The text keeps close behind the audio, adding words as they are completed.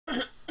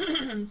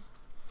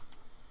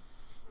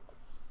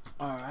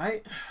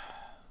Alright.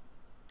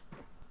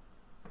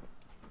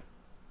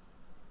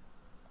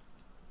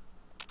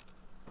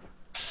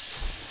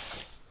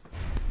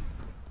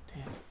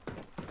 Damn.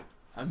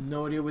 I have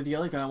no idea where the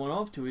other guy went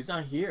off to. He's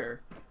not here.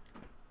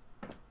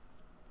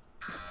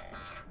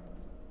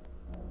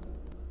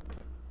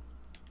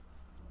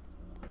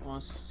 Well,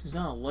 he's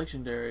not a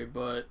legendary,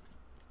 but...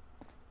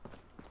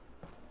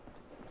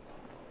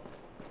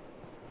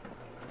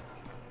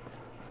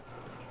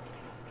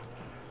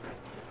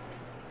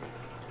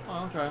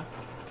 Oh, okay.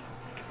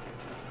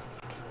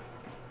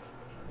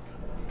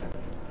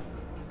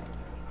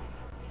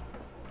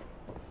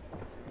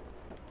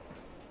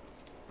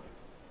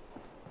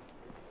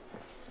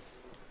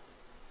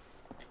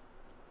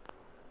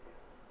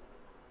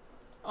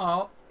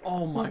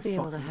 Oh my fucking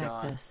god. We'll be able to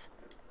hack this.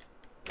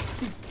 You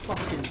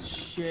fucking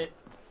shit.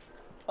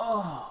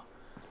 Oh.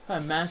 If I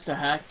had master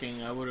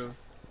hacking, I would've...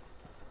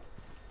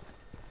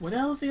 Where the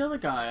hell's the other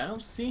guy? I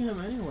don't see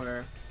him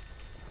anywhere.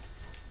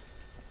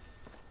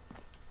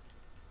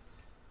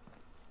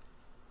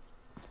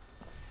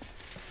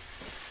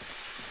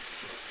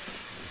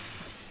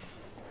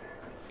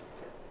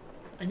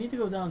 I need to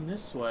go down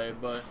this way,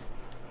 but...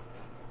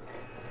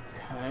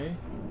 Okay.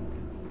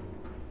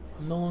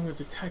 I'm no longer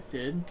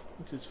detected,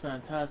 which is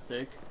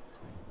fantastic.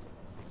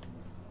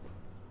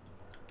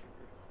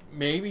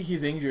 Maybe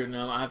he's injured and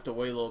I have to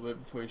wait a little bit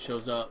before he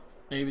shows up.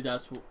 Maybe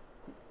that's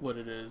what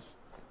it is.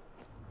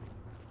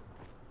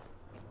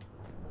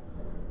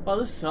 Oh,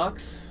 this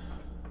sucks.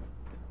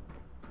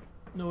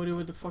 No idea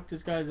where the fuck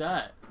this guy's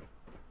at.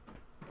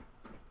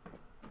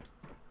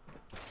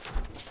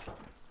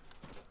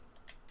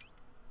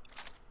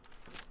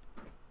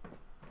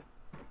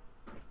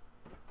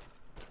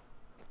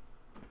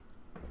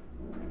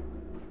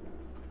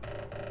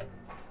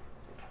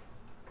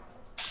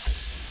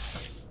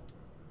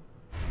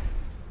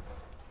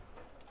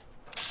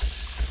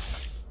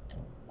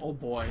 Oh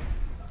boy.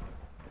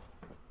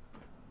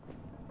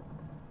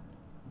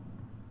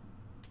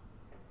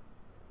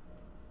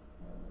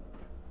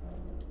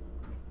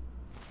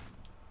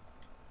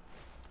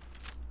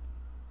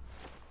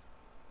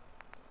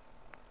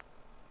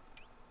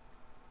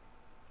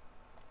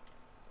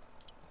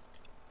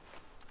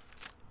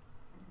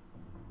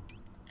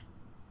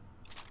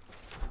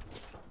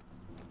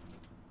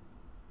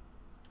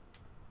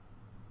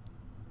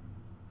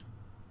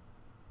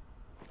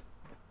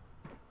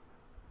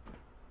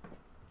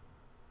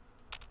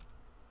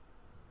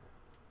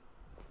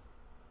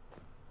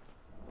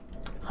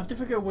 I have to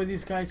figure out where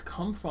these guys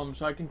come from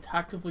so I can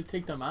tactically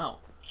take them out.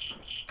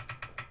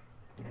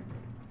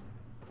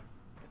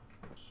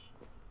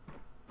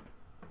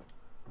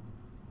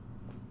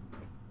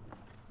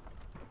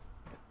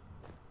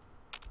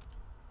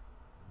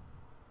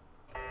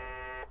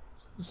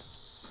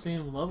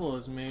 Same level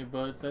as me,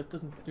 but that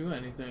doesn't do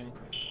anything.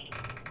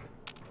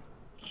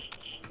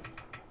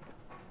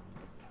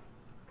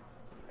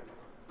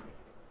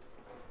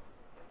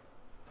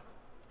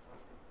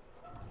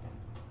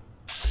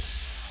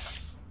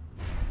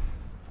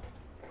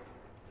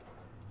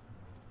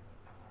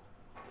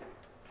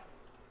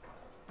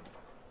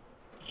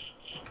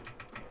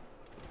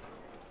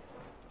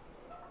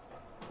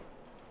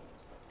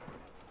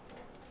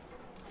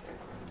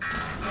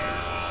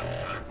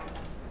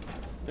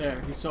 There,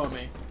 he saw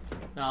me.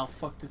 Now I'll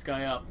fuck this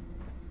guy up.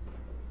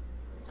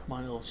 Come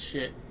on, little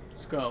shit.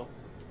 Let's go.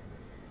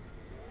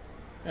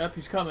 Yep,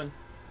 he's coming.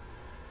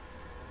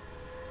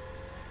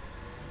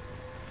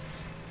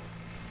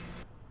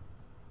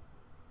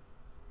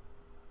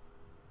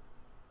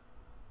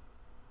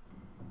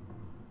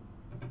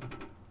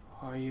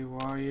 Where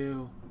are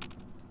you?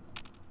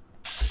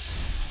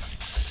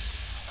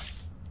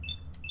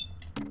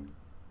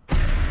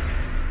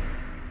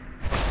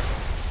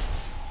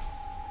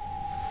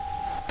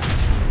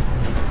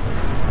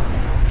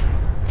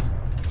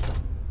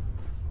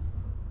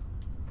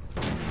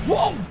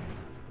 Whoa!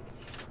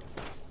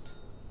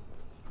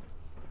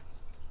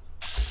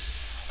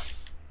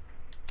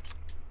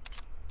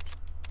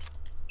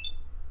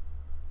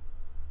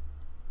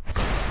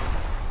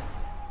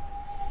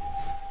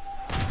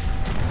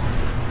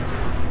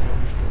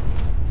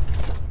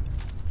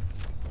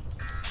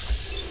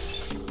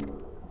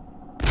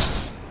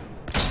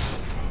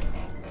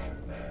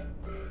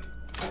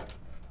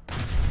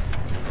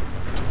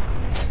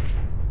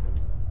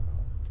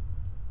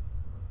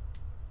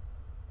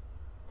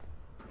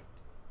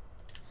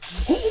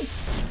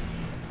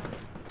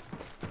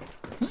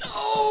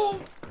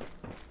 No!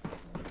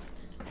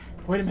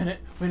 Wait a minute.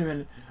 Wait a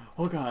minute.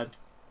 Oh god.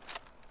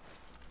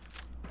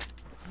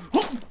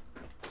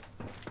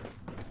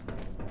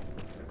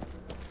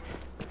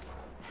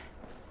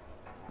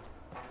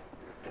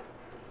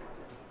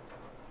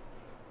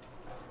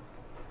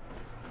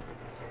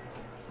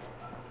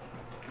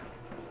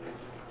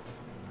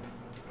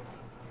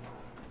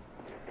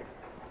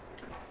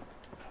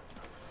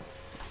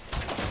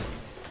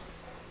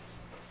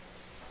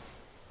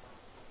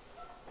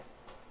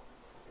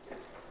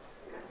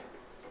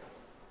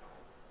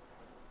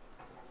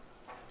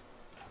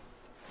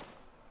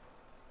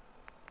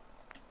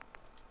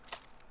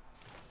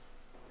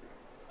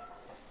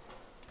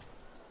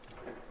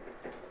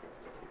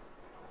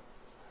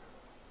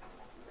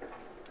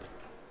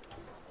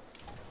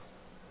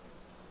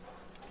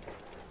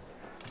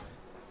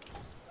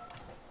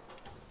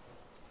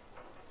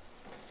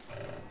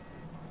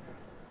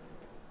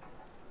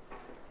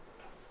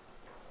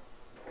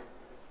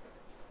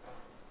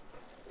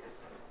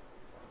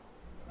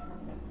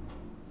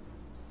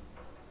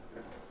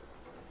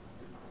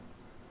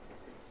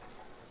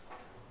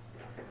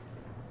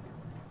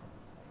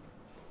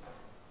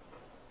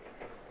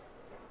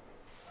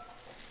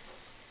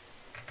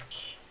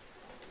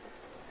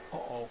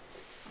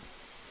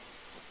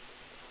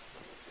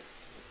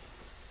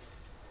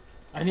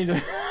 I need to...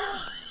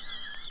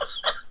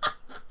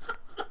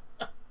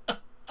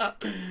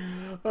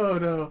 Oh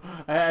no,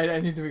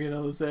 I need to make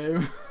another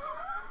save.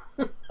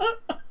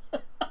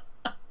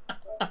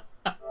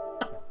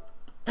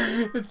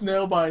 It's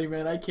nail biting,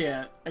 man. I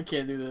can't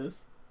do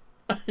this.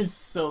 I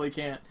solely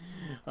can't.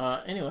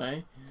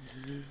 Anyway.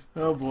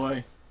 Oh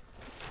boy.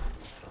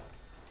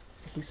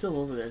 He's still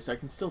over there, so I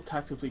can still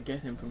tactically get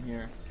him from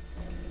here.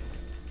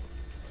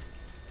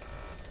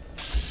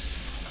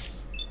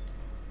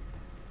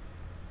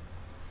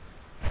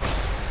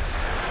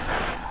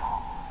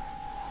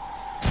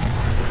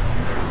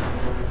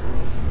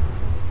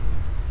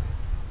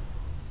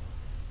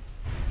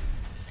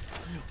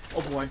 Oh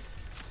boy.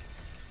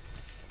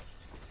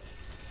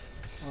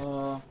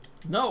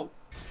 No!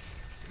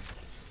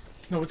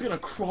 No, it's gonna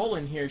crawl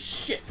in here.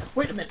 Shit!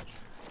 Wait a minute!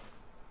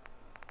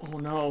 Oh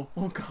no.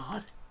 Oh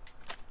god.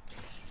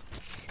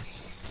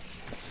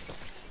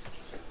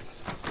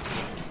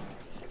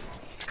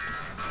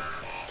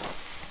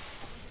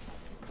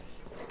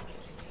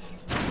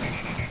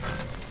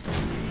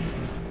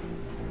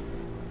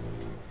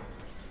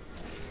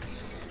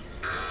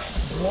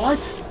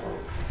 What?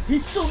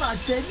 He's still not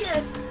dead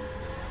yet?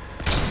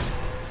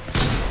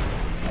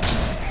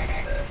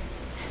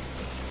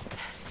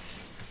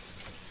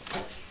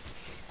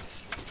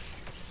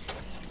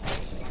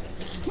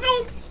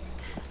 No!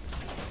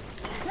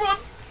 Run!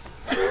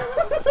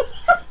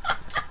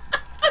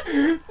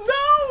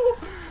 No!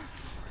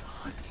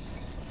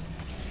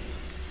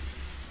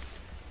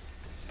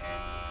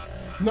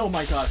 No,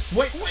 my god.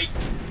 Wait!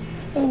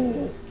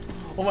 Oh!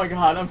 Oh my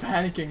god, I'm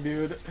panicking,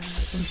 dude.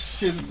 Oh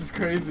shit, this is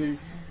crazy.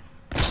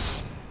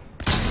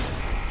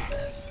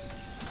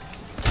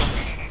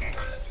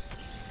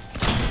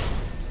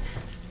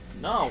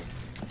 No.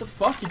 What the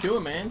fuck you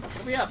doing, man?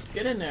 Hurry up.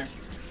 Get in there.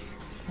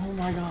 Oh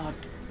my god.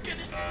 Get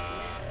in.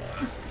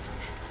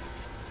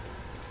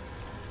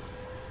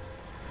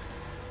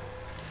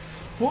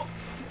 What?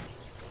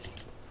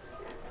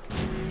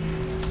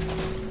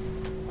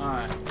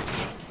 Alright.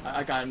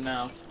 I got him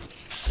now.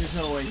 There's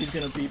no way he's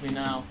gonna beat me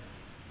now.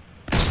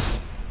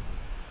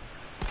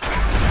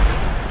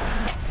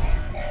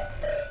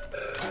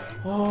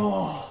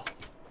 Oh.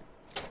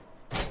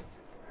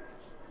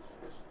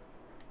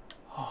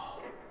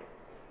 Oh.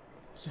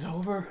 Is it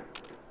over?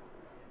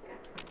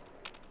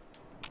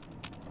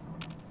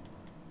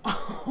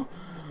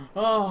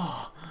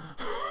 Oh.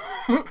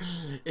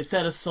 It's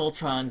that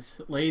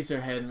Assaultron's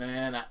laser head,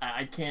 man.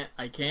 I can't.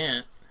 I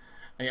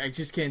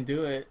just can't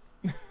do it.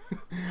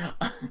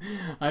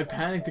 I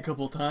panicked a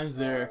couple times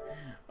there.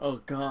 Oh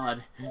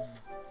god.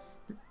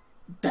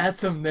 That's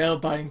some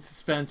nail-biting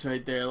suspense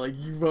right there. Like,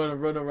 you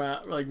run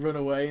around, like, run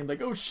away, and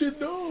like, oh shit,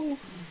 no!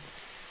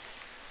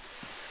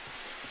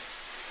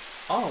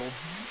 Oh,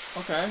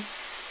 okay.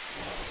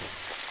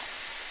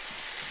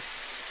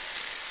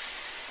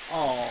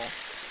 Oh,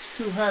 it's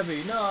too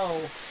heavy,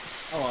 no!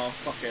 Oh well,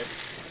 fuck it.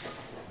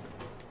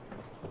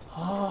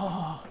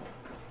 Oh,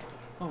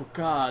 oh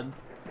god.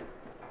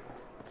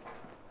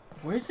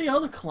 Where's the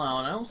other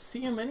clown? I don't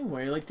see him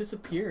anywhere. He, like,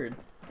 disappeared.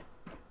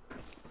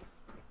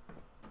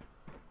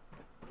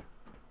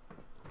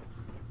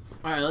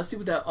 Alright, let's see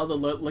what that other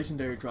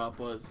legendary drop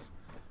was.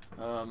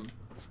 5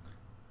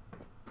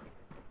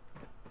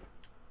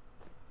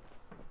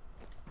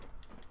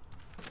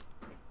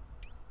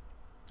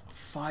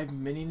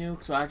 mini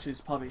nukes? So actually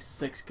it's probably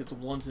 6 because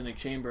one's in the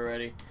chamber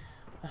already.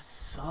 That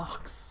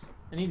sucks.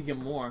 I need to get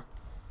more.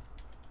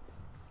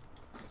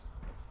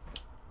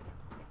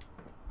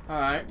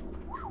 Alright.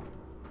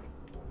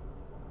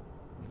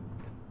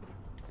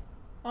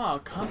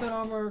 Oh, combat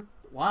armor.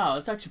 Wow,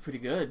 that's actually pretty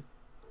good.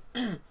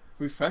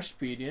 Refresh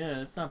speed,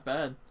 yeah, it's not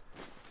bad.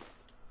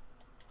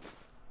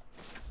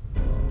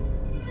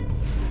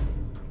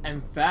 In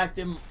fact,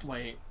 it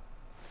might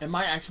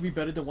actually be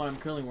better than what I'm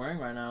currently wearing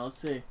right now. Let's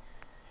see.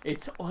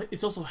 It's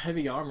also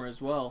heavy armor as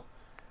well.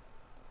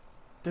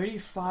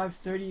 35,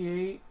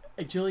 38,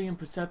 agility and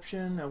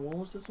perception, and what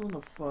was this one?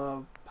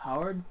 The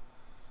powered?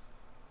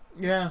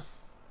 Yeah.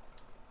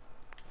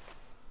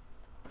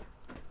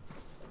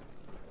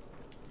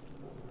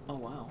 Oh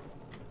wow.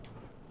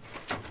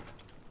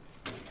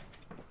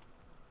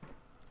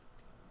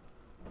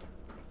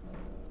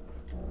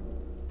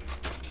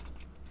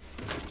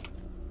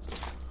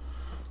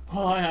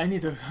 Oh, I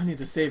need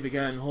to save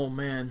again. Oh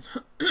man.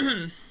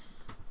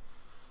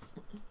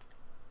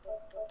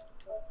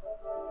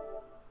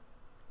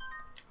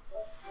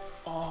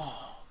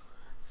 Oh.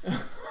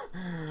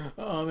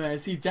 Oh man.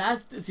 See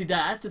that's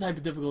the type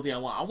of difficulty I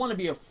want. I want to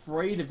be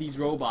afraid of these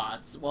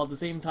robots while at the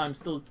same time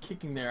still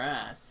kicking their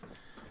ass.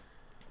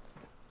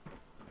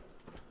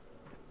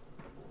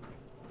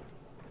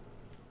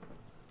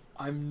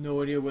 I have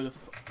no idea where the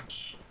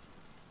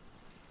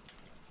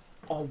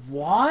Oh,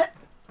 what?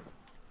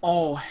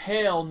 Oh,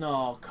 hell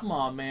no. Come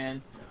on,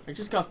 man. I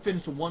just got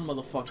finished with one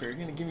motherfucker. You're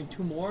gonna give me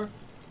 2 more?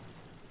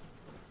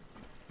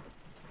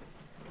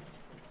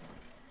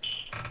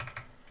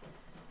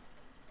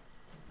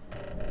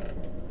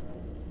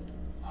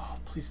 Oh,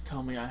 please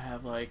tell me I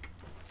have, like...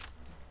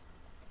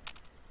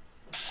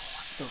 Oh,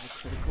 I still have a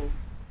critical.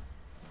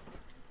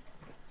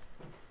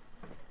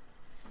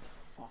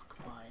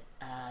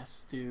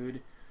 ass,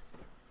 dude.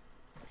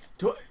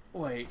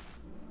 Wait.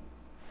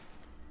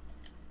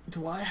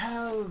 Do I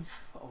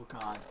have... Oh,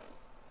 God.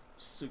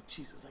 So,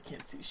 Jesus, I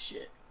can't see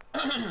shit.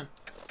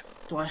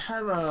 Do I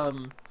have,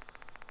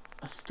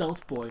 a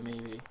stealth boy,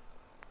 maybe?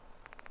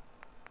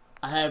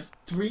 I have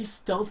 3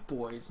 stealth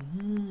boys.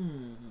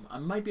 I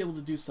might be able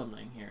to do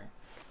something here.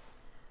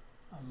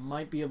 I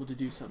might be able to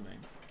do something.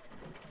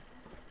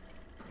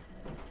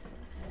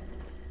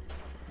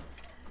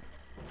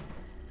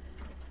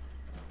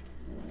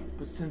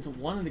 But since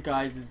one of the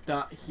guys is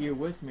not here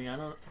with me, I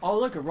don't... Oh,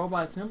 look, a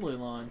robot assembly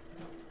line.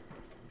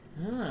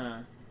 Huh.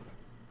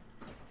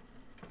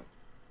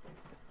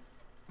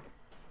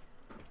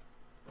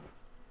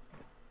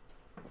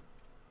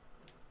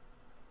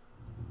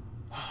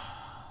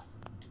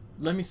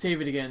 Let me save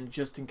it again,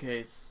 just in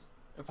case.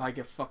 If I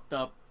get fucked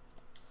up.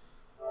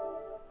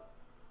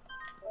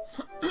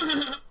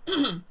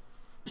 I'm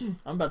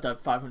about to have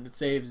 500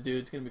 saves, dude.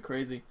 It's gonna be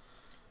crazy.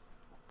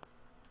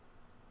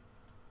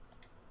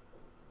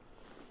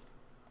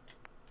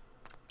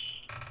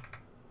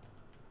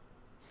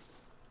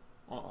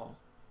 Uh-oh.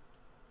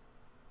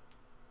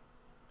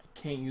 I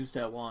can't use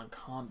that while in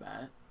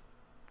combat.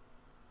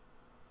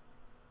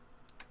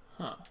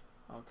 Huh.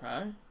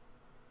 Okay.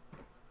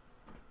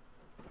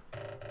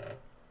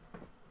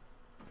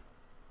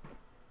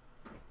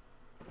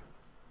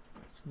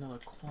 It's another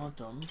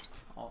quantum.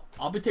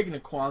 I'll be taking the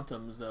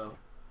quantums, though.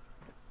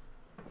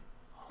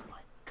 Oh my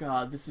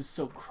god, this is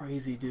so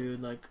crazy,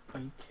 dude. Like, are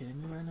you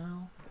kidding me right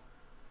now?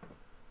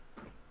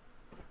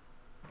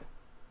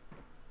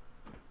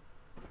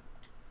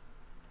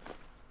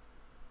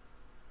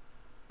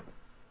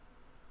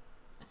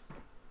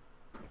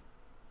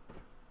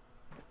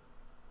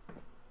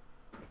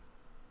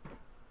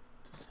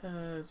 This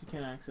says you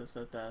can't access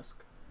that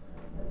desk.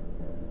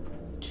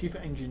 Chief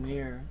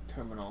Engineer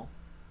Terminal.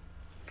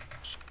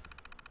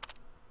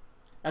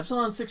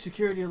 Epsilon 6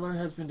 security alert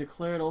has been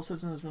declared. All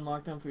systems has been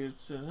locked down for your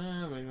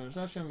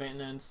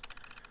maintenance.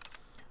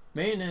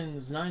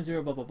 Maintenance 90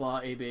 blah blah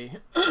blah AB.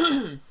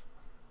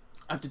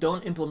 After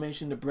dome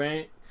implementation, the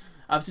brain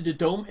the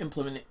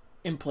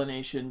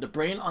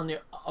brain on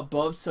the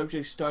above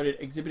subject started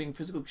exhibiting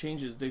physical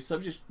changes. The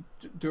subject's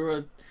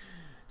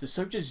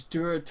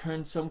dura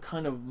turned some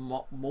kind of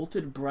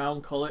molted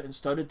brown color and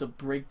started to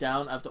break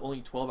down after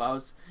only 12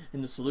 hours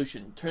in the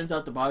solution. Turns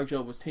out the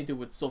biogel was tainted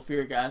with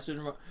sulfuric acid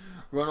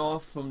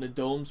runoff from the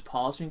dome's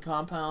polishing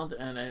compound,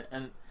 and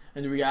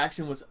the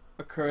reaction was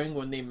occurring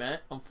when they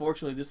met.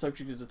 Unfortunately, this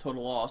subject is a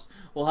total loss.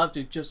 We'll have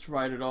to just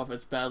write it off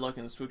as bad luck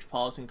and switch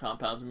polishing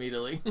compounds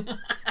immediately.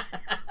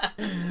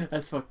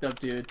 That's fucked up,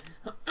 dude.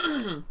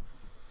 So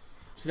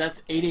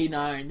that's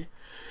 889.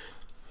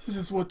 This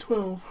is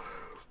 112.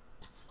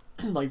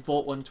 Like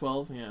Vault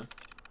 112, yeah.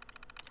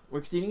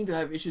 We're continuing to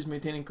have issues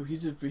maintaining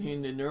cohesive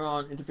between the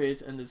neuron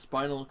interface and the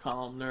spinal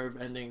column nerve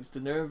endings. The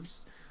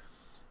nerves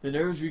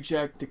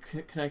reject the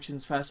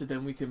connections faster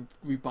than we can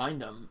rebind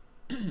them.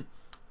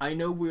 I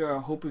know we are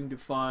hoping to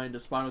find the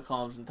spinal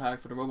columns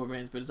intact for the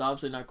robo-brains, but it's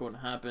obviously not going to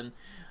happen.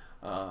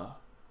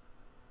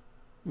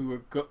 We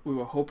were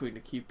hoping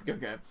to keep.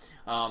 Okay.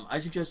 I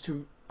suggest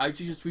we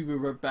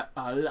revert back.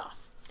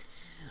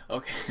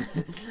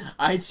 Okay.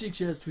 I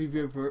suggest we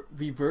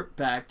revert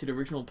back to the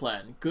original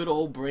plan. Good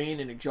old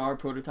brain in a jar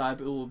prototype.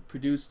 It will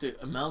produce the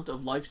amount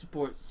of life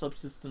support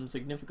subsystems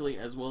significantly,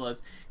 as well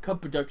as cut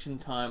production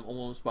time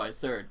almost by a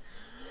third.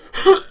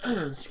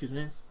 Excuse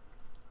me.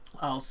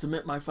 I'll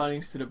submit my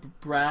findings to the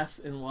brass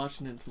in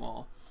Washington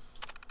tomorrow.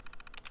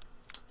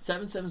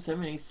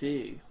 777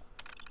 AC.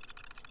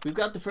 We've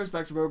got the first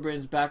batch of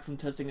robo-brains back from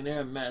testing, and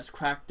they're a mess.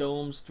 Cracked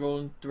domes,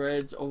 thrown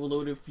threads,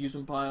 overloaded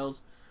fusion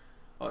piles.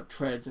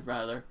 Treads,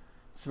 rather.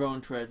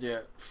 Thrown treads, yeah.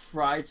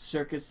 Fried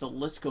circuits, the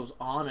list goes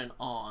on and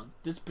on.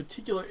 This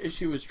particular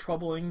issue is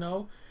troubling,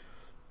 though.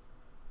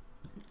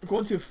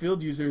 According to a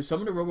field user,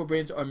 some of the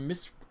robo-brains are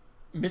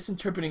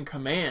misinterpreting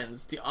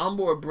commands. The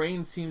onboard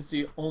brain seems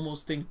to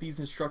almost think these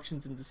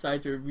instructions and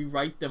decide to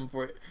rewrite them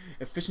for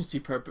efficiency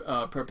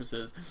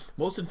purposes.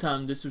 Most of the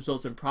time, this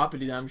results in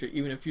property damage or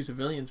even a few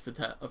civilians'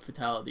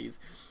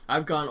 fatalities.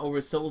 I've gone over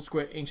several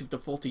square inches of the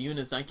faulty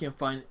units, and I can't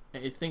find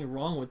a thing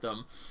wrong with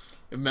them.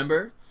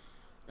 Remember,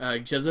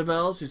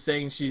 Jezebel? She's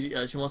saying she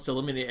wants to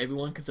eliminate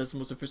everyone because that's the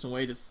most efficient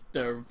way to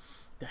save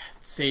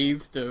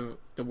the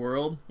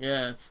world.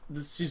 Yeah,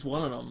 she's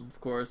one of them,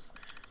 of course.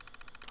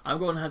 I'm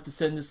going to have to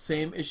send this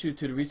same issue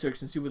to the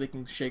research and see what they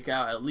can shake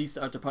out. At least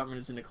our department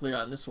is in the clear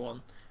on this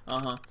one.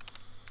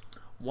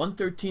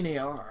 113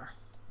 AR.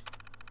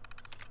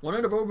 One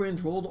of the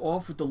robo-brains rolled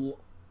off the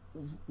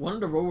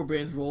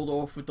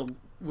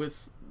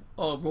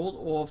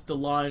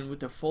line with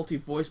the faulty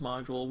voice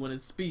module. When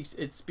it speaks,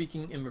 it's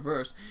speaking in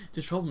reverse.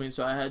 This troubled me,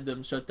 so I had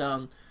them shut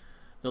down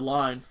the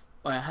line.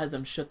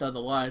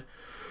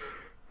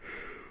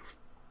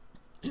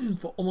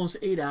 For almost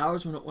 8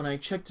 hours when I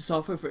checked the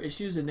software for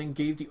issues and then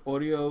gave the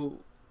audio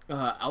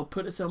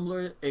output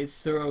assembler a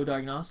thorough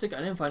diagnostic. I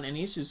didn't find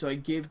any issues, so I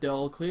gave the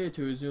all clear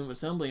to resume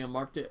assembly and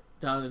marked it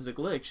down as a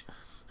glitch.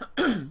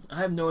 I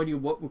have no idea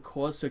what would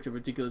cause such a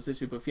ridiculous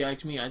issue, but if you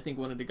ask me, I think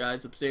one of the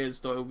guys upstairs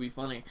thought it would be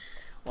funny.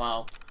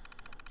 Wow.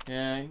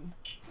 Yeah.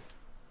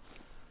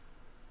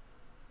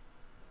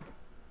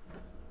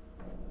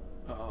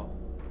 Uh-oh.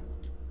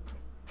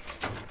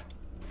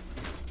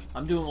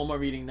 I'm doing all my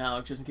reading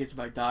now, just in case if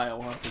I die, I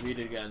won't have to read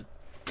it again.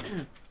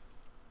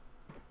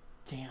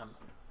 Damn.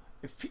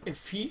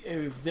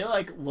 If they're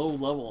like low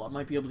level, I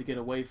might be able to get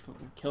away from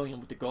killing him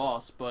with the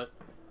gauss, but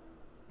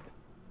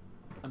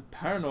I'm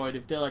paranoid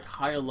if they're like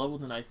higher level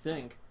than I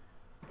think.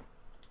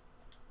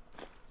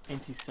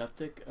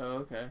 Antiseptic? Oh,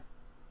 okay.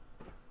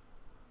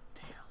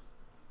 Damn.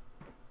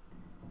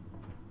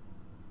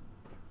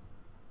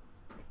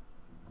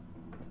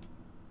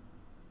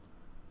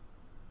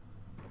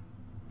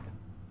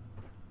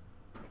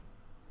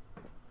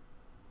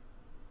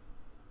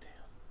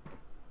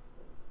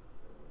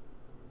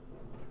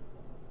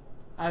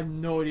 I have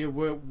no idea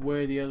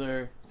where the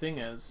other thing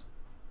is.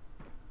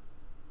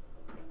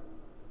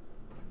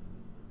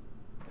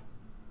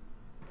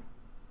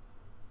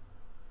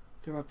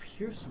 They're up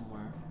here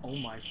somewhere. Oh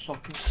my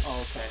fucking...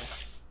 Oh, okay.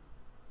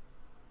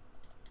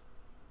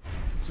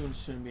 This one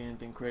shouldn't be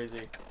anything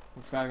crazy.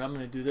 In fact, I'm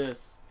gonna do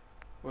this.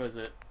 Where is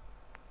it?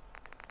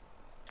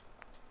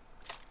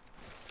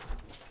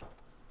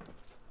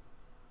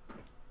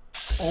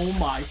 Oh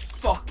my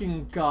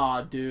fucking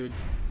god, dude.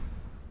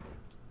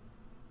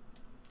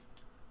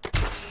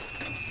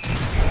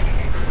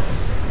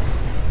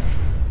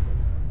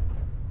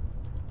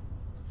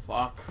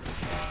 Fuck.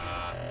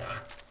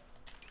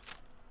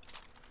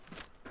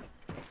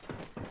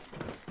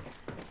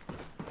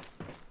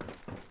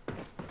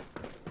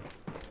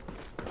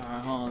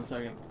 Alright, hold on a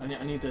second.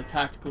 I need the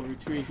tactical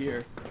retreat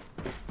here.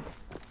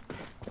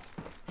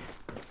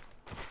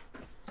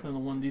 Another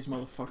one of these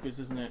motherfuckers,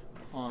 isn't it?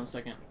 Hold on a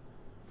second.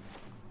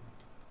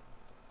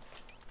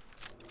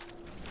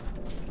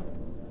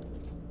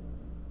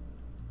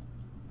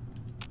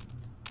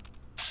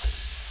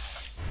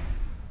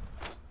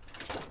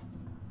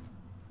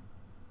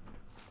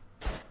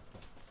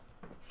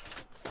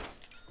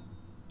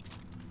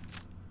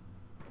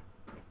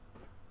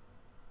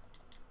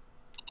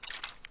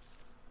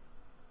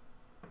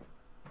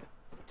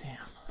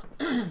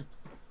 Damn.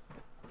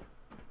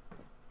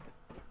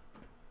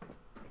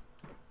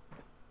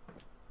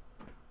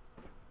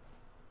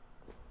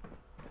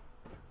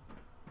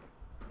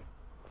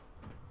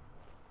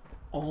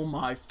 Oh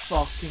my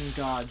fucking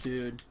god,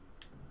 dude.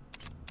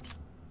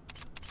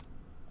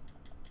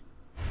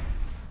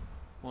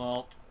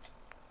 Well.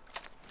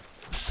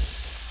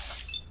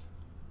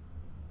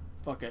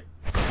 Fuck it.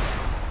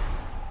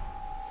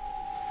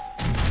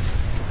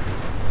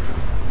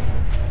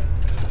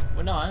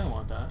 Well, no, I don't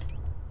want that.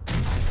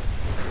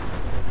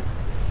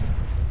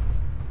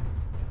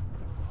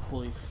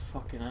 Holy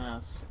fucking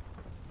ass.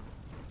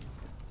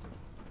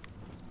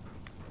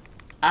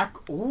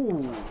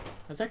 Ooh,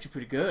 that's actually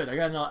pretty good. I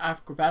got an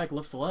acrobatic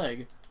left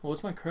leg. Well,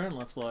 what's my current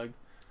left leg?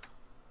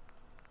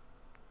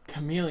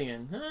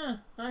 Chameleon.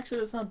 Actually,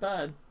 that's not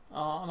bad.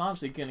 I'm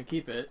obviously gonna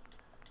keep it.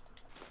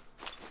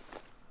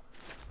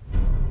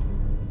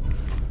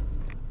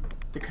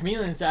 The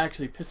chameleon's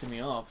actually pissing me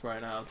off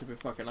right now, to be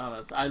fucking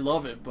honest. I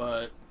love it,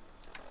 but...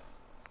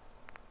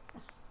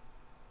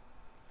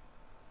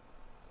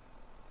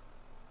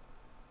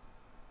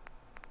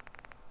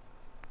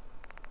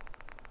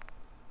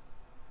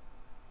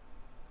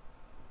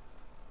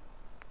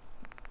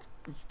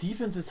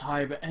 defense is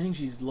high, but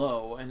energy is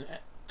low, and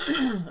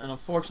and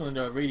unfortunately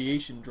the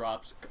radiation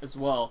drops as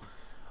well,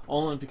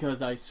 only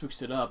because I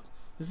switched it up.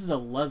 This is a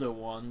leather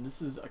one.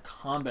 This is a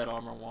combat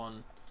armor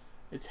one.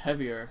 It's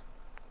heavier,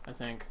 I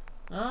think.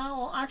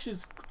 Well, actually,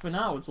 for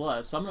now it's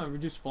less. So I'm gonna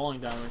reduce falling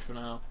damage for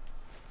now.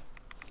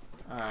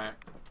 All right.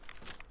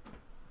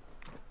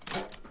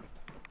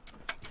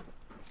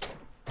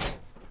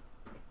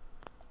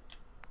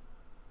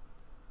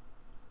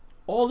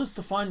 All this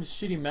to find the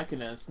shitty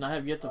mechanist, and I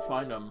have yet to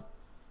find them.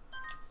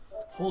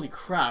 Holy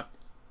crap.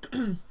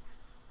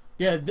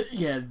 yeah,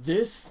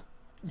 this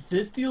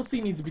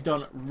DLC needs to be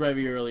done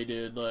very early,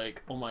 dude.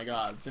 Like, oh my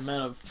god. The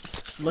amount of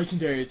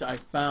legendaries I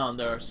found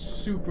that are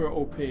super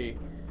OP. I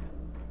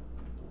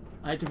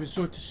had to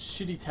resort to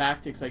shitty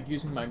tactics like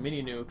using my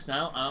mini nukes.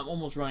 Now I'm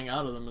almost running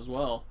out of them as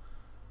well.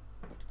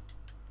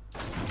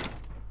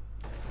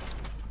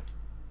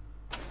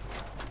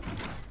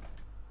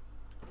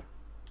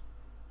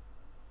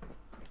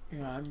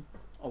 Yeah, I'm...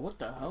 Oh, what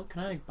the hell?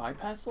 Can I like,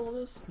 bypass all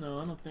this? No,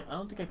 I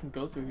don't think I can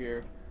go through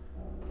here.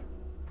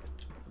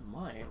 I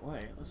might.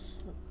 Wait,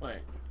 let's... Wait.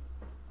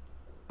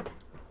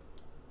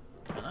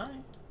 Can I?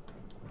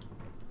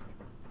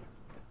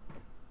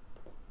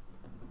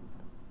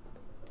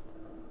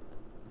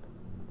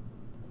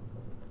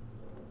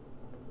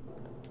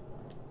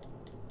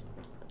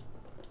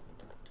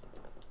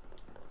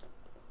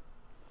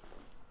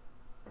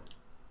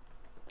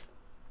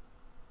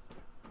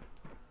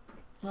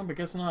 No, but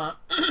guess not.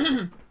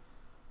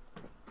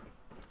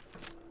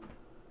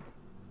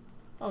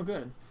 Oh,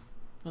 good.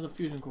 Another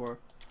fusion core.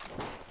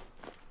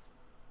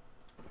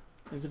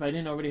 As if I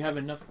didn't already have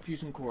enough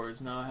fusion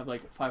cores. Now I have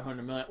like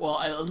 500 million. Well,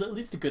 at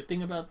least the good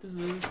thing about this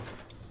is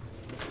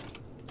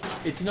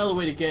it's another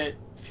way to get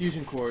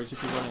fusion cores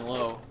if you're running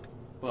low.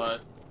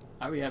 But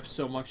I already have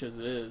so much as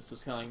it is, so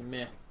it's kind of like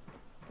meh.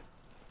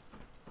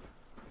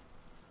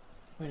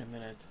 Wait a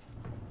minute.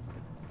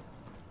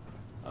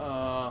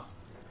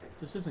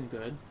 This isn't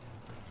good.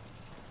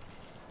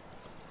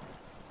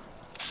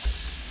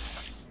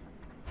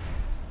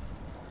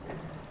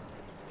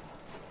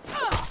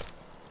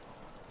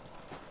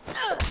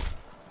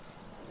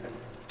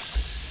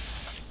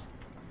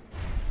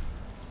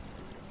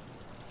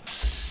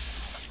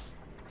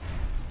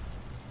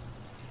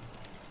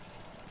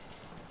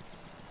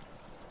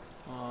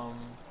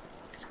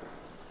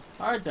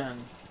 Alright then.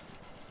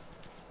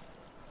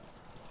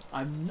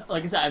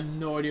 Like I said, I have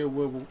no idea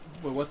where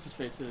what's his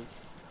face is.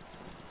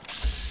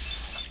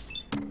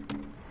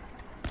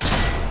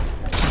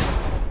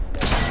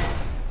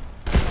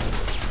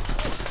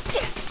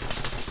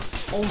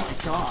 Oh my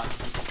god.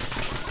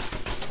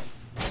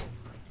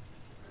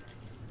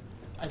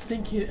 I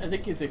think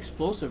it's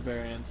explosive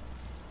variant.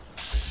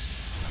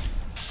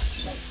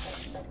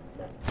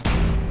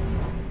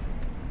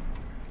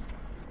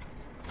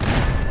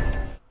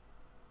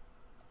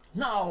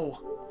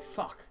 No!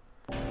 Fuck.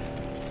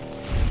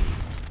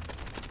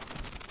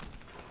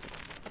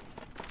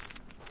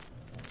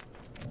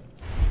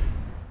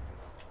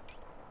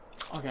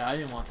 Okay, I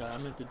didn't want that. I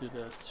meant to do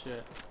this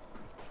shit.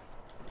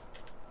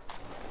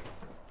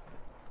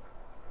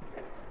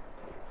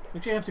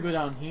 Actually, I have to go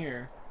down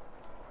here.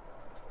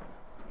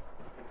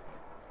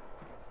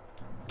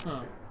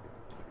 Huh.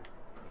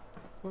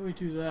 Before we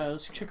do that,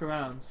 let's check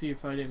around, see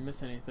if I didn't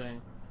miss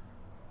anything.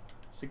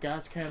 It's the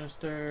gas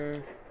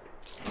canister.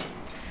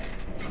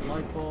 There's the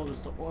light bulb.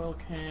 There's the oil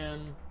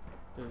can.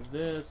 There's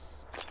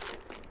this.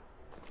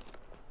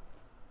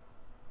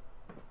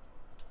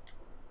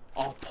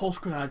 Oh, pulse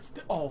grenades.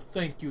 Oh,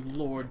 thank you,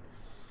 Lord.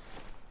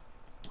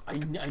 I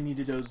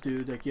needed those,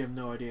 dude. Like, you have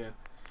no idea.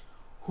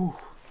 Whew.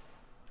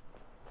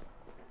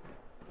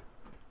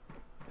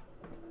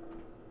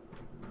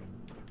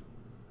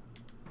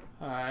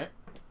 Alright.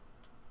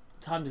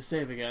 Time to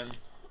save again.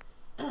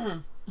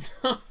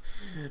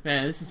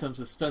 Man, this is some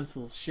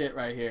suspenseful shit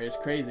right here. It's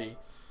crazy.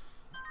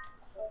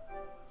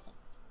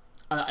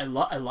 I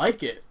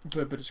like it,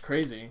 but it's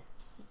crazy.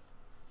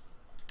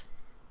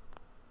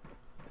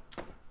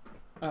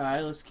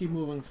 Alright, let's keep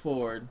moving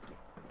forward.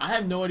 I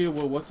have no idea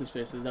what's his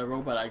face is, that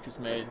robot I just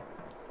made.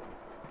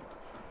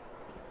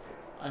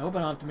 I hope I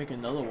don't have to make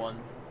another one.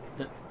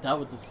 That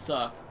would just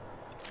suck.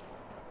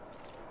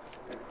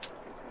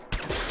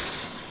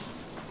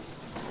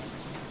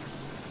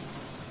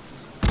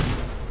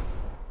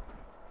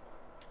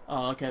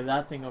 Oh, okay,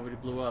 that thing already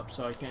blew up,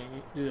 so I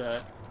can't do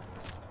that.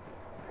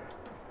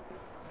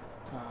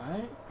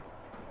 Alright.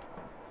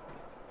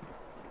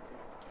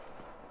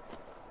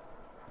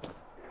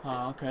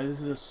 Oh, okay,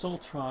 this is a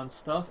Soltron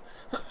stuff.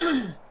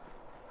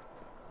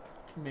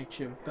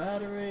 Makeshift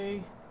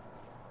battery.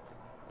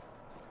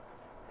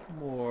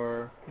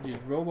 More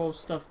these robo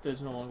stuff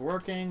that's no longer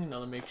working.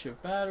 Another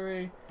makeshift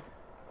battery.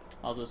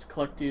 I'll just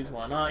collect these,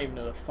 why not? Even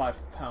though they're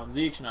 5 pounds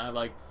each, and I have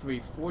like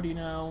 340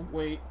 now.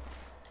 Wait.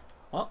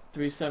 Oh,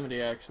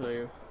 370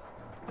 actually.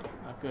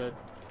 Not good.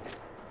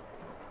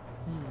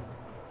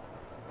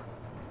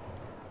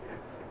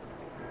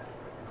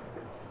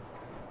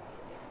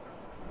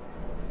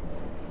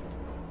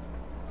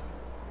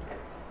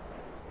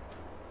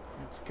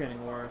 It's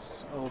getting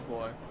worse. Oh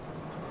boy.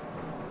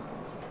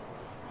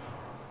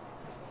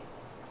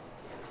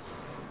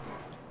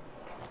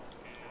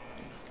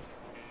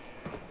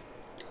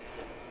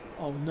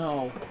 Oh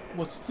no.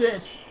 What's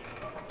this?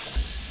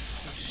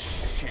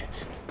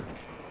 Shit.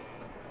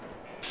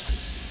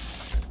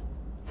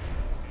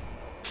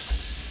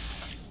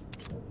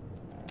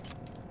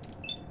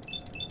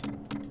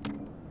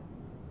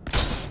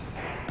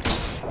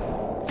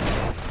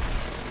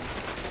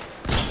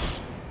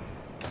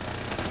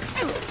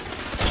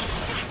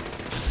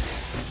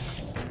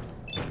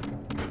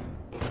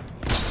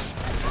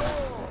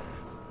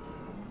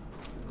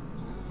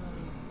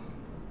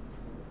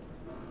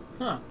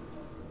 Huh.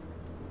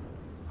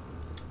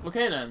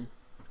 Okay then.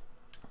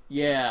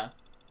 Yeah.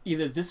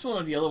 Either this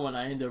one or the other one,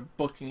 I end up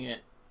booking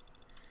it.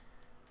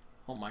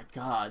 Oh my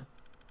god.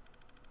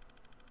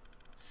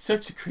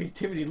 Such a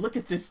creativity. Look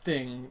at this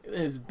thing. It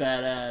is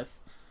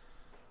badass.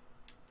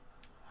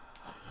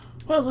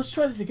 Well, let's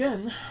try this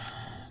again.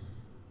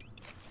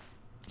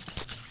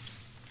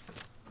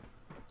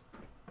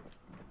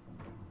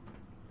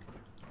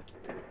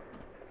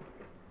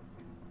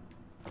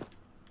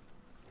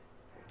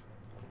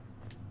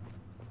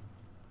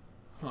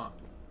 Huh.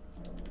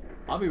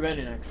 I'll be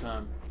ready next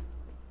time.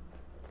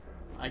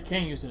 I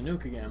can't use the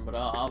nuke again, but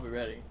I'll be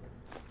ready.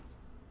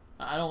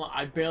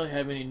 I barely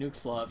have any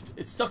nukes left.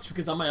 It sucks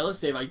because on my other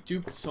save I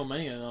duped so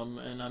many of them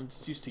and I'm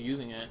just used to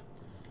using it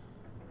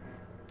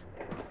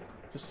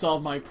to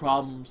solve my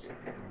problems.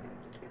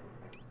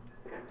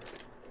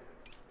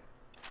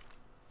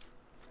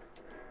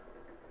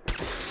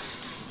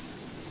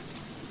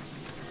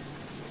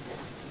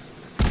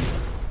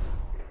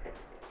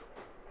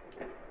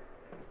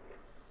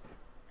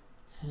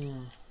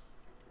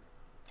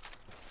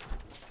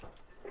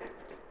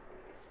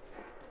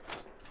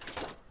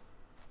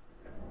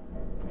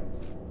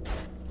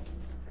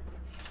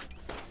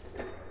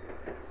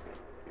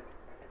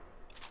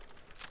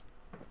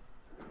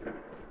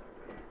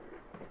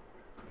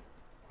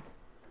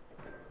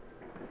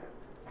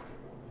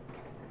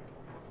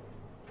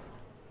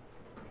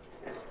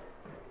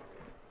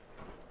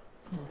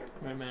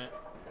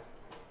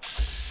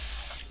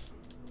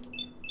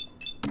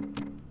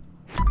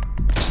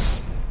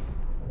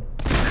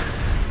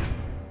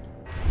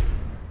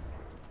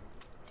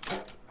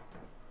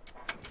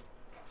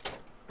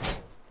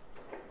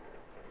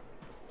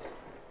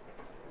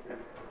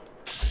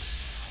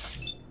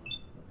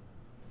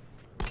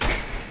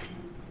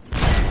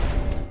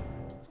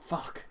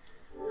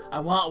 I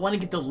want to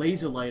get the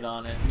laser light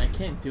on it, and I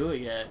can't do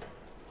it yet.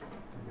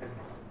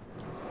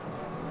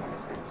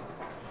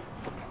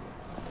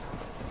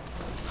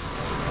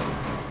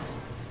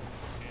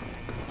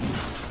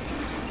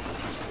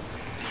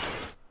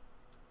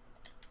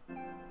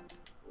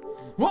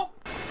 Whoa!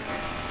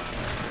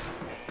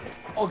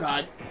 Oh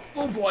god.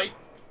 Oh boy.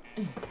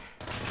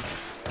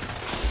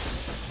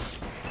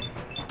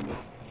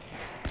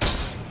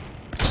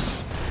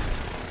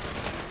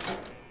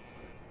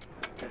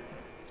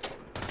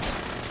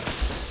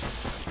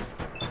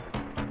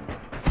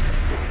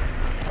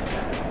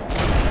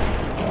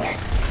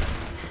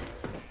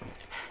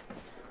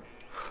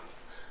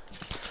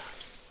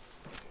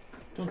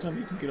 Don't tell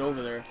me you can get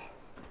over there.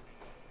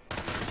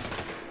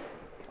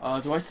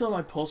 Do I still have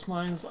my pulse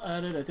mines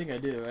added? I think I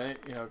do, right?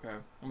 Yeah, okay.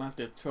 I'm gonna have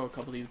to throw a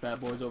couple of these bad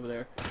boys over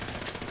there.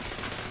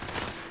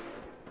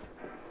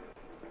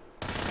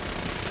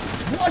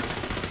 What?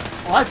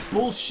 Oh, that's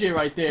bullshit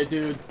right there,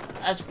 dude.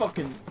 That's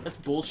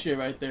bullshit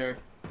right there.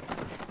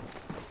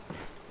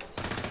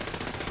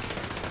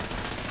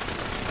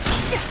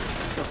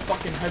 It's a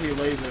fucking heavy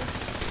laser.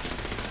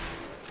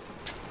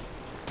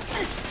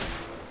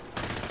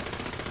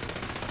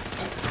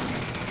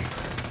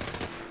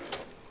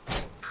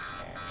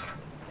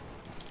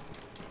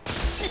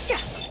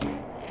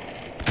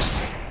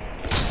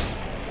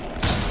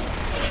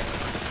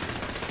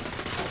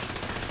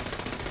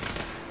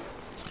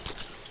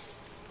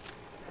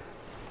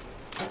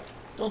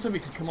 Don't tell me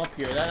you can come up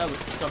here. That would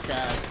suck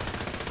ass.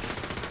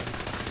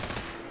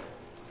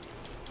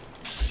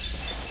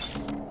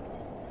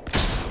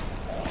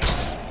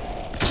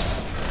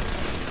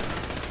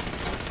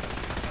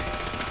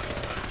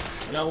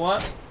 You know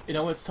what? You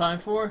know what it's time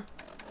for?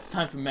 It's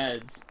time for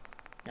meds.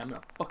 Yeah, I'm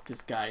gonna fuck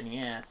this guy in the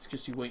ass.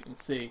 Just you wait and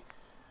see.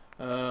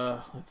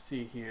 Let's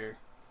see here.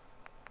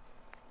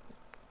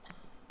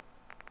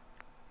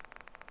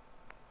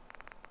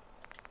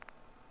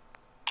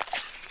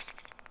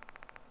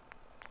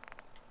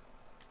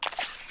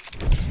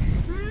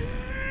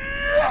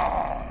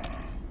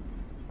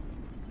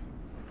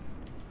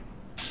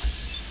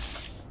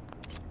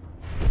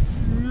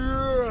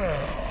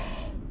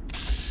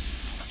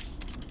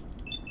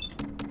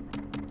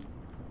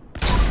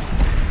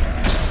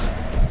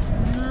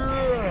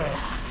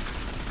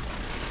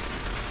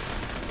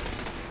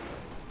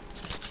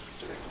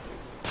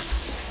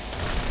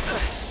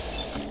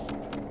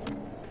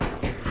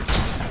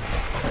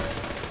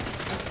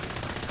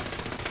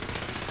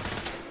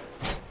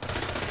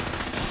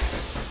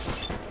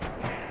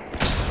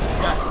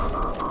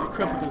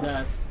 Crippled his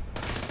ass.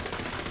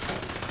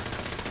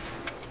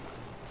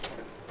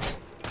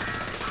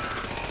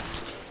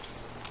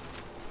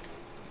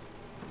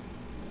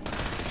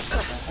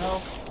 What the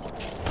hell?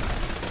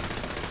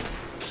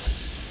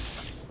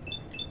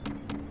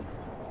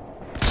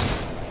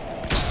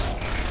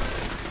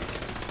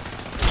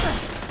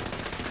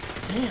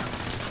 Damn.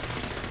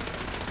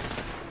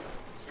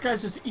 This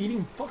guy's just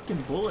eating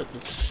fucking bullets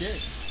as shit.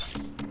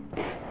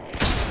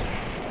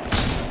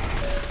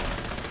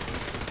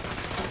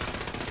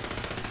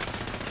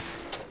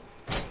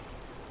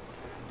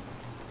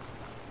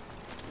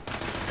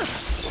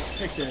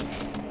 Take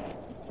this.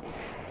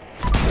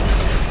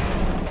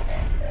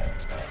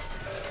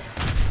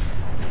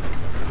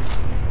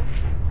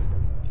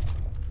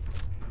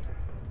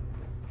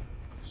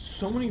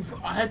 So many.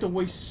 I had to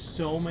waste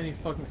so many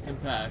fucking stim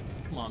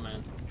packs. Come on,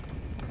 man.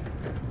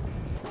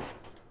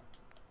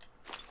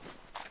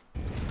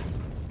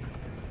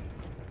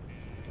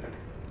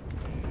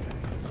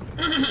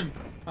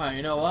 Alright,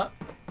 you know what?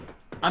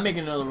 I'm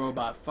making another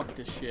robot. Fuck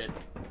this shit.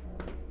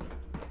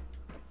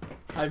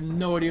 I have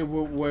no idea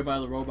where my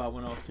robot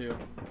went off to.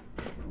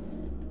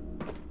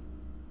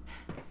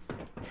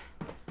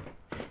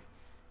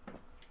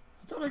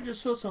 I thought I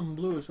just saw some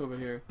bluish over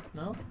here.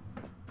 No?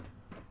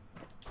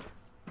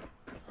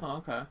 Oh,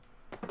 okay.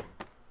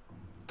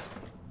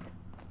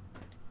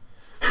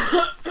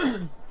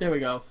 There we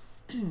go.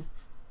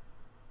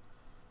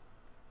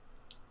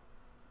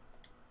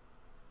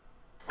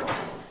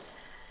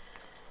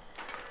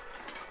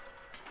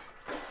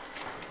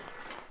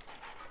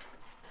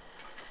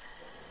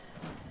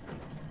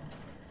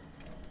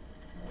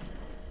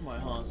 Wait,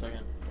 hold on a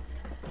second.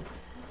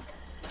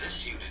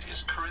 This unit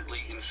is currently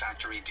in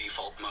factory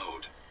default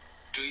mode.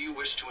 Do you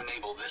wish to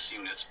enable this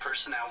unit's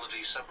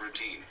personality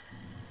subroutine?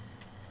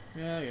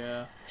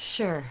 Yeah.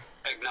 Sure.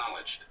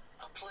 Acknowledged.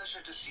 A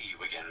pleasure to see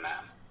you again,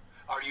 ma'am.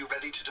 Are you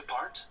ready to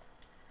depart?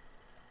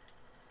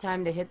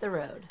 Time to hit the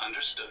road.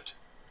 Understood.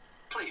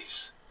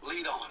 Please,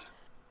 lead on.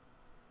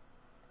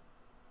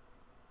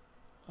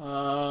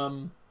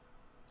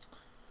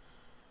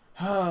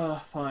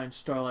 Fine,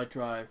 Starlight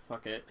Drive,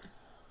 fuck it.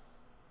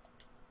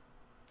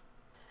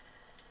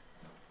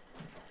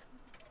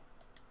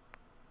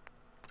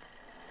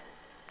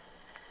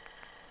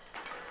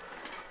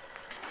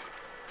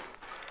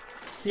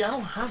 See, I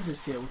don't have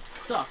this yet, which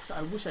sucks.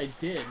 I wish I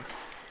did.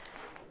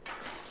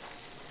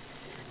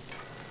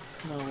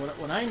 No,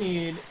 what I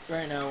need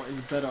right now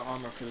is better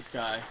armor for this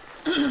guy.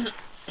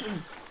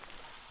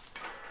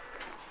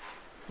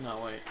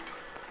 No, wait.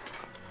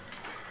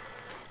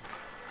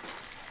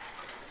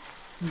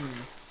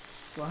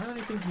 Do I have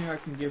anything here I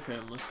can give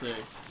him? Let's see.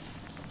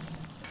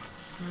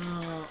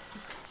 No.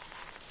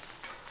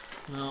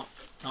 No.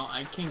 No,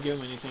 I can't give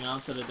him anything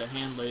outside of the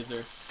hand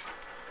laser.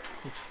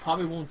 Which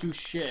probably won't do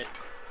shit.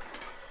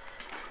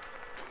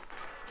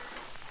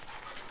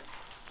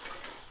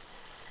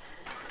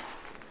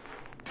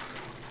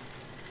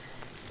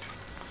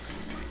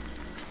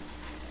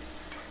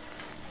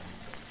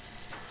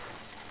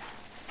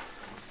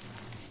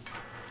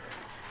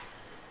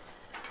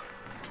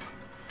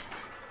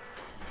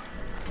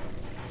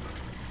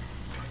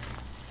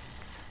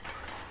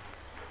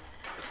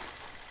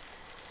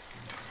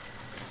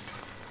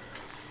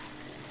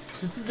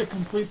 This is a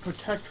complete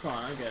Protectron,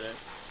 I get it.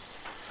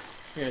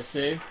 Here,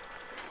 see?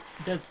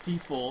 That's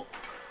default.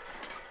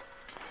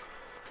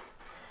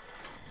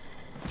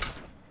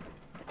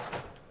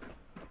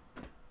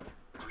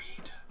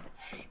 Greed,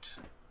 hate,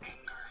 anger.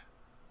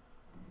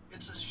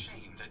 It's a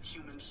shame that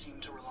humans seem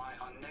to rely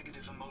on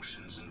negative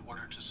emotions in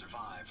order to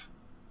survive.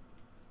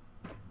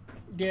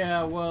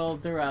 Yeah, well,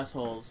 they're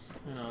assholes.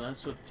 You know,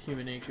 that's what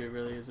human nature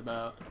really is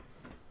about.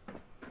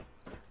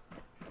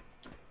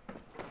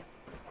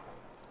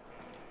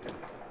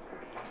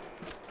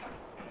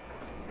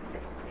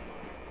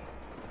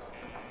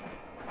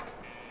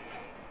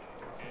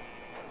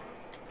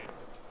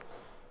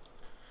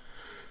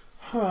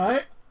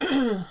 Alright,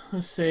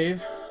 let's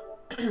save.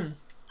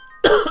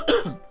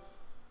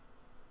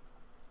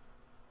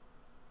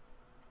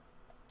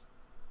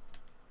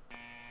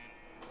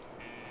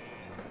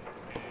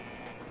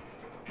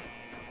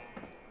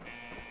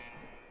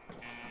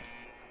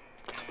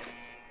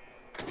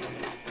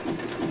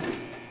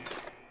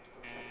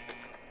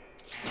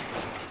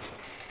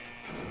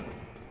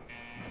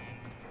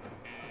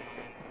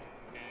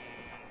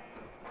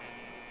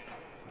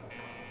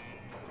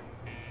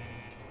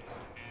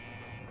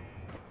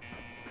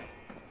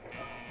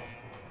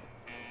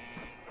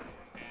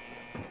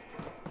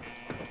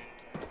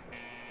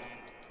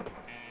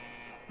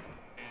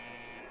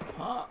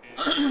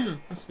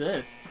 What's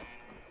this?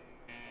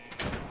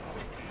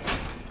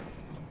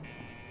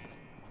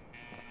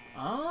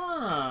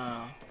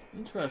 Ah,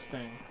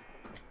 interesting.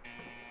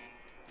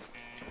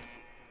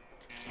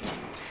 If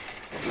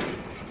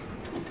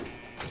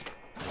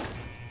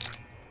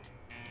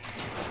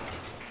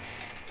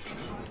you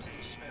find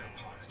any spare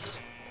parts,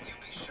 you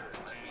be sure to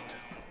let me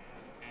know.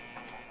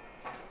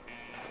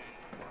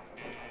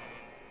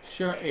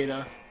 Sure,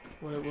 Ada.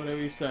 Whatever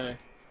you say.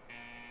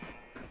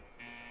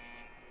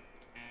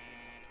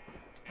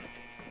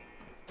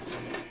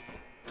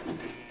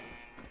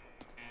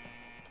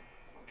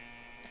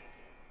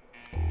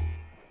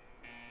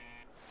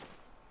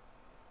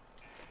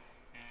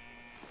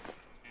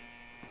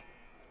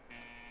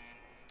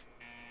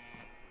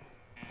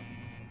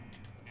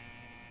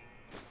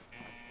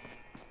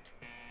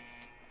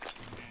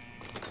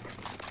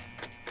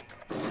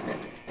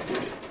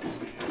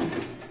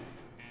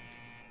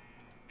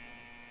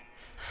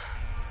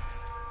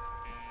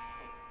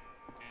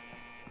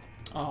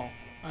 Oh,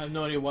 I have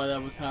no idea why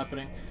that was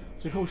happening.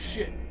 It's like, oh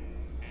shit.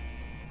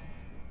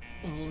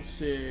 Let's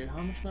see,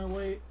 how much am I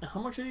weight? How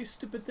much are these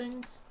stupid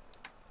things?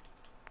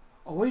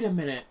 Oh, wait a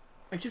minute.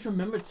 I just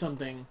remembered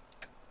something.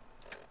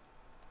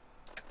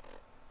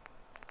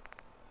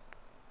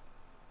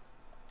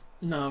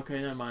 No,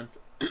 okay, never mind.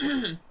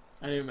 I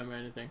didn't remember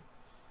anything.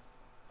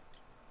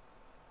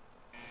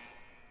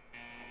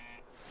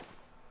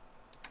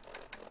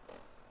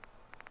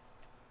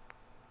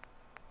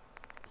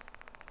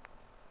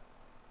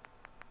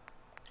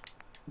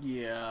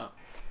 Yeah.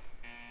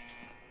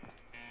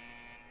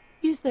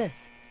 Use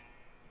this.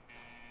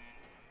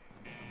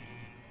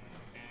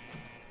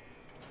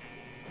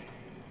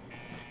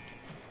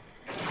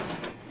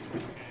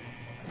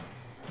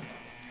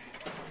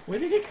 Where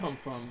did he come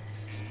from?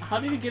 How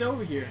did he get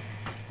over here?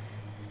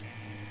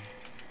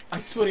 I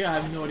swear to God, I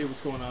have no idea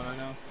what's going on right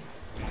now.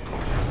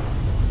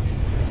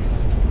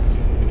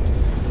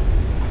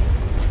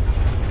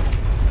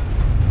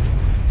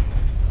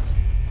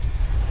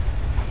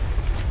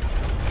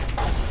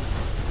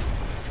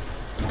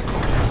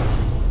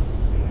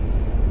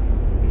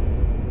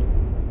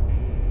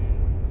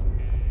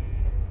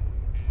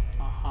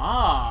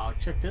 Aha!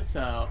 Check this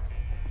out.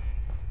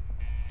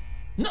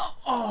 No!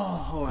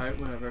 Oh, alright,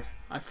 whatever.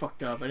 I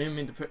fucked up. I didn't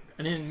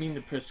mean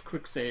to press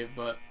quick save,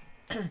 but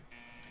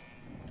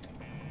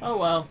oh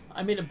well.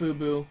 I made a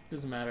boo-boo.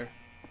 Doesn't matter.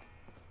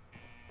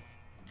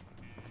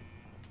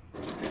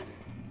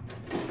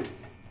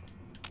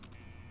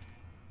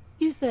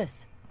 Use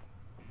this.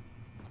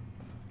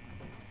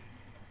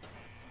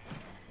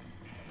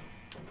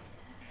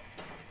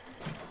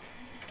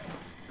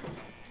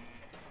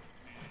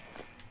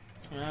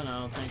 I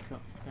know.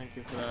 Thank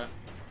you for that.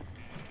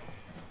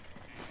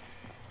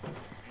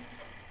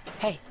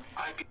 Hey.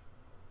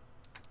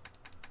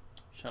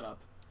 Shut up.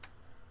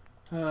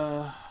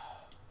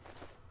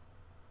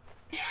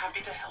 Be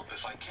happy to help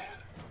if I can.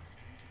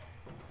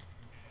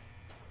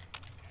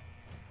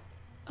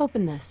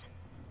 Open this.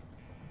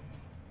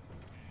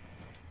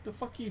 The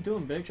fuck are you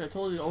doing, bitch? I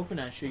told you to open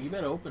that shit. You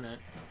better open it.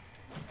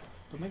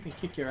 Don't make me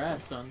kick your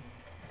ass, son.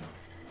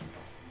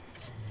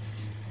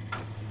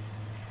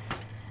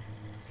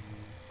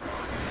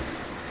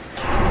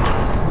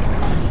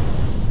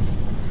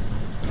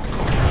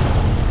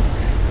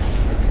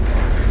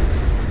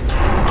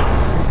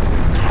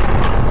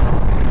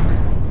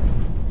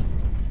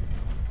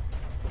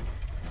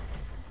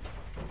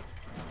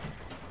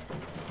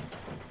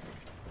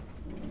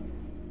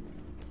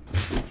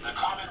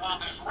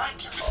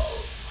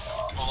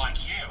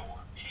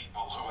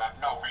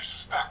 no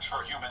respect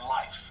for human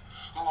life,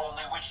 who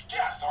only wish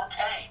death or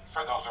pain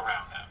for those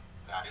around them.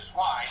 That is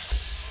why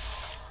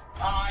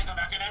I, the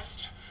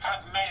Mechanist,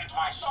 have made it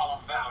my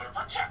solemn vow to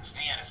protect the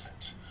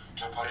innocent,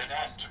 to put an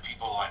end to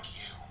people like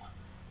you.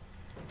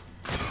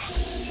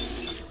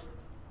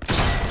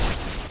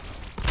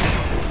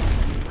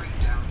 Bring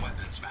down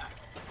weapons map.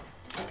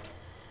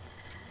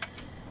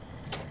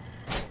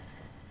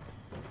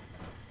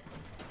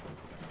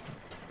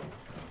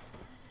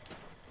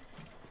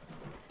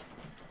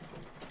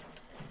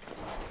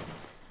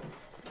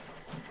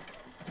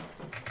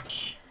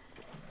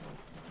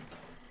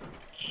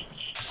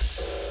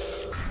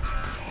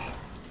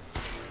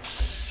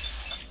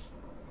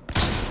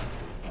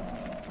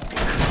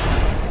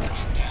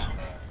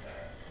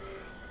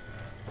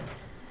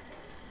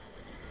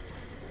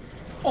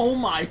 Oh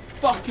my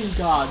fucking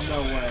god,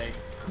 no way.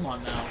 Come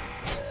on now.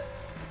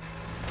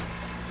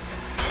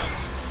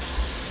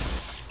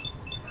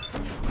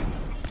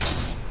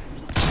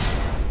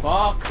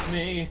 Fuck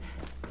me.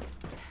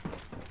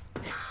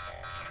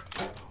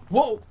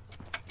 Whoa!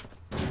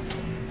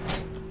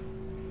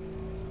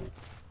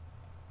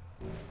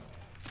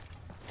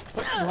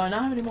 What, do I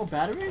not have any more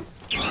batteries?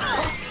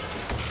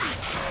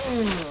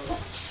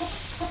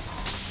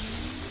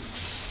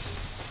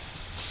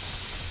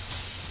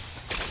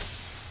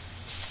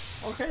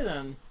 Okay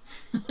then.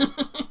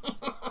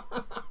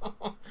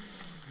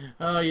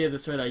 Oh yeah,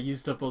 that's right. I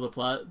used up all the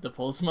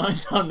pulse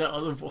mines on the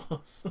other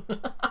balls.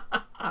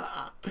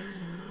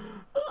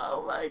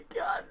 Oh my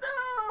god,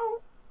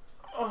 no!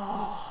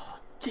 Oh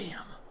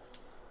damn!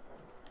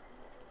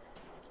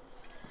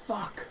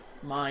 Fuck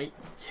my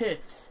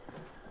tits.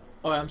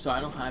 Oh, I'm sorry.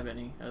 I don't have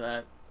any of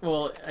that.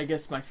 Well, I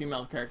guess my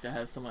female character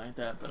has something like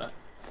that, but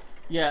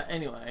yeah.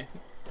 Anyway,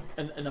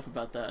 enough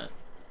about that.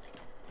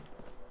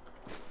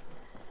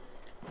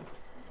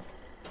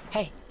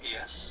 Hey.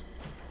 Yes?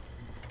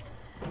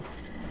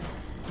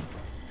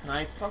 Can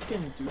I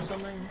fucking do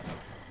something?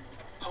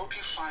 Hope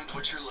you find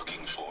what you're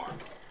looking for.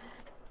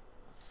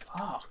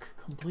 Fuck.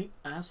 Complete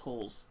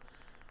assholes.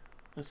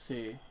 Let's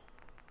see.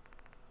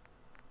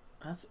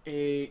 That's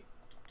 8.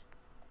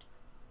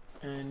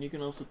 And you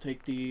can also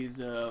take these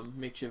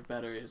makeshift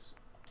batteries.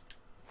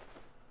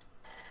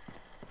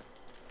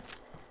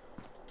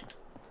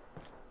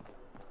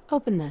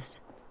 Open this.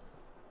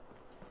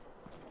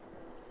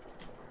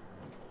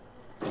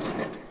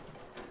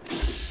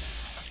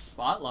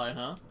 Spotlight,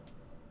 huh?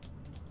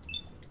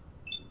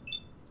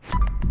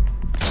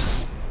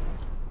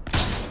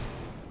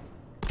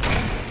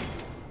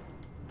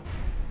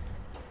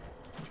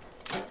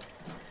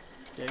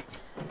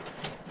 Dicks.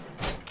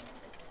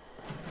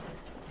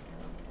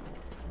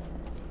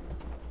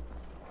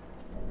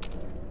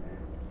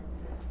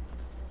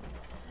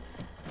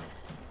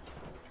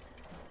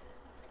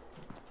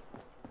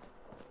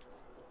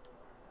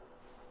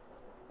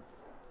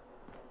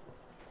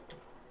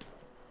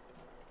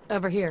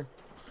 Over here.